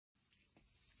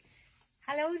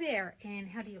Hello there, and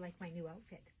how do you like my new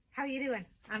outfit? How are you doing?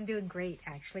 I'm doing great,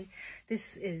 actually.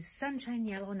 This is sunshine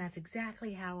yellow, and that's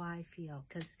exactly how I feel,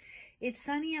 because it's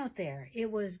sunny out there.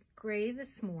 It was gray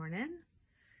this morning,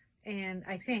 and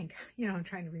I think, I'm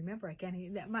trying to remember, I can't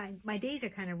even, my days are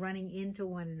kind of running into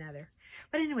one another.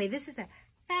 But anyway, this is a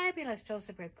fabulous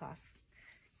Joseph Ribkoff.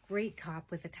 Great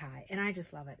top with a tie, and I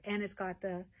just love it. And it's got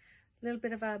the little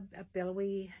bit of a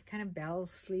billowy kind of bell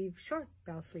sleeve, short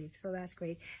bell sleeve, so that's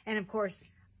great. And of course,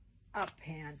 up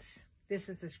pants. This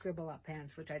is the scribble up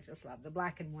pants, which I just love, the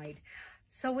black and white.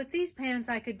 So with these pants,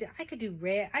 I could do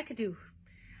red, I could do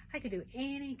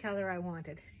any color I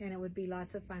wanted, and it would be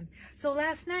lots of fun. So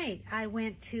last night I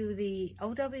went to the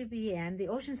OWBN, the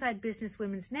Oceanside Business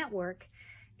Women's Network,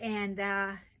 and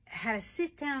had a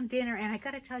sit-down dinner, and I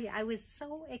got to tell you, I was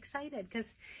so excited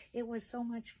because it was so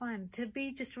much fun to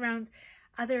be just around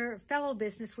other fellow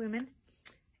business women,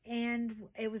 and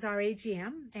it was our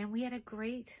AGM, and we had a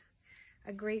great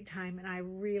time, and I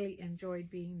really enjoyed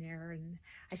being there. And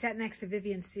I sat next to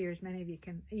Vivian Sears. Many of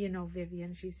you know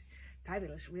Vivian. She's a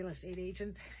fabulous real estate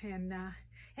agent, and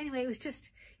anyway, it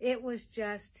was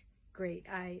just great.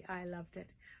 I loved it.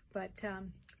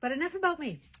 But enough about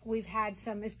me.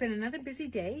 It's been another busy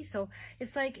day, so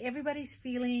it's like everybody's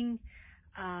feeling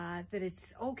that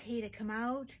it's okay to come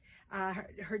out.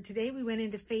 Heard today we went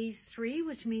into phase 3,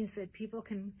 which means that people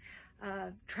can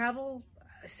travel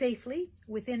safely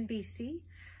within BC.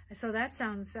 So that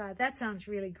sounds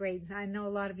really great. I know a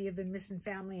lot of you have been missing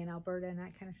family in Alberta and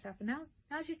that kind of stuff. And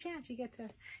now's your chance. You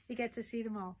get to see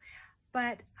them all.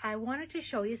 But I wanted to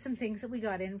show you some things that we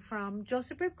got in from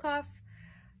Joseph Ribkoff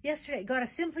yesterday. Got a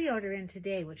Simply order in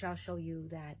today, which I'll show you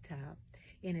that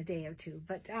in a day or two.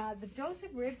 But the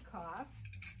Joseph Ribkoff,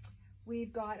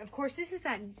 we've got, of course, this is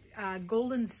that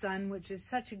Golden Sun, which is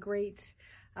such a great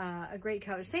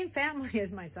color. Same family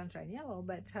as my Sunshine Yellow,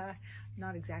 but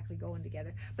not exactly going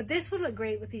together. But this would look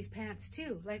great with these pants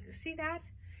too. Like, see that?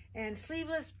 And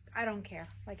sleeveless, I don't care.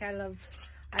 Like, I love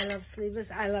sleeveless.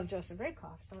 I love Joseph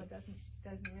Ribkoff, so it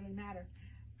doesn't really matter.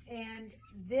 And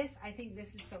this, I think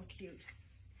this is so cute.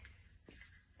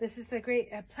 This is a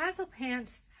great, Plazo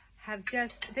pants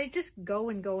they just go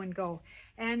and go and go.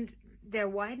 And they're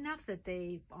wide enough that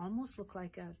they almost look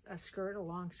like a skirt, a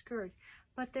long skirt,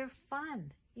 but they're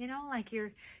fun. Like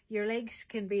your legs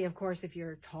can be, of course, if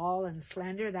you're tall and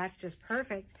slender, that's just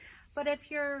perfect. But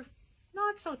if you're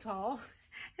not so tall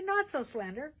and not so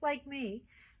slender, like me,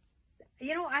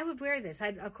 I would wear this.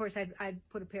 I'd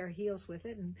put a pair of heels with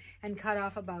it and cut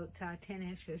off about 10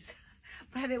 inches.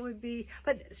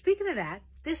 But speaking of that,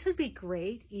 this would be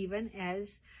great even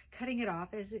as cutting it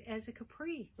off as a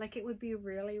capri. Like, it would be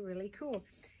really, really cool.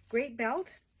 Great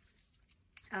belt,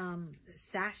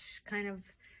 sash kind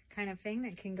of thing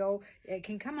that can go, it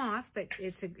can come off, but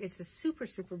it's a super,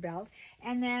 super belt.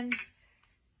 And then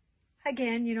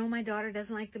again, my daughter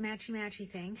doesn't like the matchy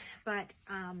thing, but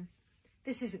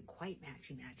this isn't quite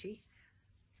matchy,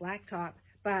 black top,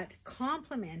 but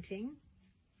complementing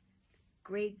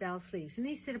great bell sleeves, and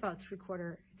these sit about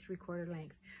three-quarter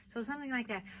length, so something like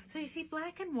that. So you see,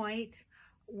 black and white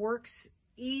works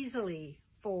easily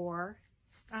for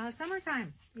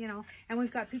summertime, and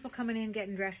we've got people coming in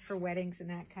getting dressed for weddings and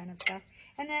that kind of stuff.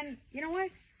 And then, you know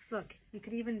what? Look, you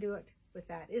could even do it with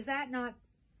that. Is that not?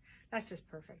 That's just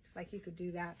perfect. Like, you could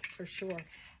do that for sure.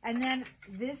 And then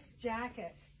this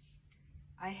jacket,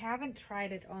 I haven't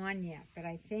tried it on yet, but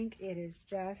I think it is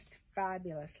just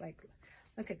fabulous. Like,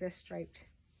 look at this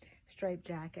striped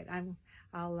jacket.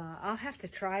 I'll have to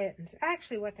try it. And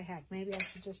actually, what the heck? Maybe I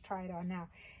should just try it on now.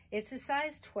 It's a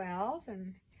size 12,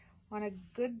 and on a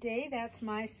good day, that's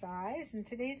my size. And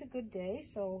today's a good day,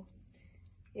 so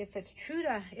if it's true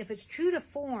to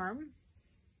form,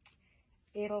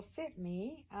 it'll fit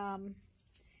me.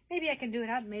 Maybe I can do it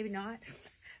up, maybe not.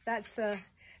 That's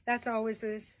always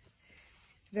the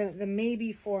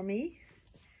maybe for me.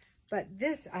 But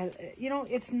this,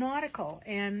 it's nautical,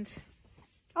 and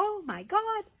oh my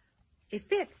God, it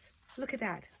fits. Look at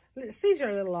that. The sleeves are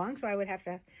a little long, so I would have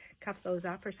to cuff those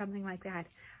up or something like that.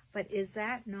 But isn't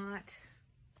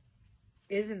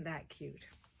that cute?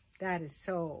 That is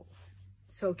so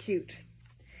cute.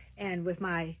 And with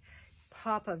my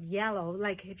pop of yellow,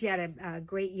 like if you had a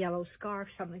great yellow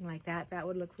scarf, something like that, that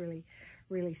would look really,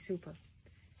 really super.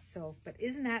 So, but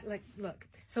isn't that, like, look.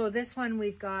 So this one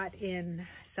we've got in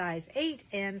size 8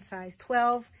 and size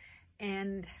 12,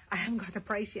 and I haven't got the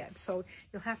price yet, so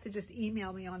you'll have to just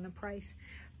email me on the price.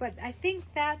 But I think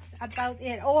that's about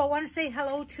it. Oh, I want to say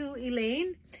hello to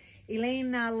Elaine.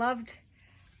 Elaine loved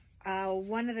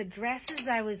one of the dresses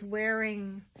I was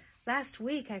wearing last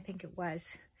week, I think it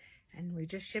was. And we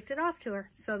just shipped it off to her.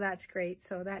 So that's great.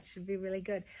 So that should be really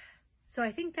good. So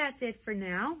I think that's it for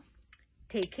now.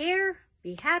 Take care.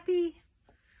 Be happy.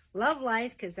 Love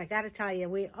life. Because I got to tell you,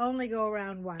 we only go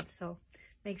around once. So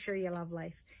make sure you love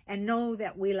life. And know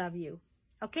that we love you.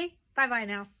 Okay? Bye-bye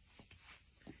now.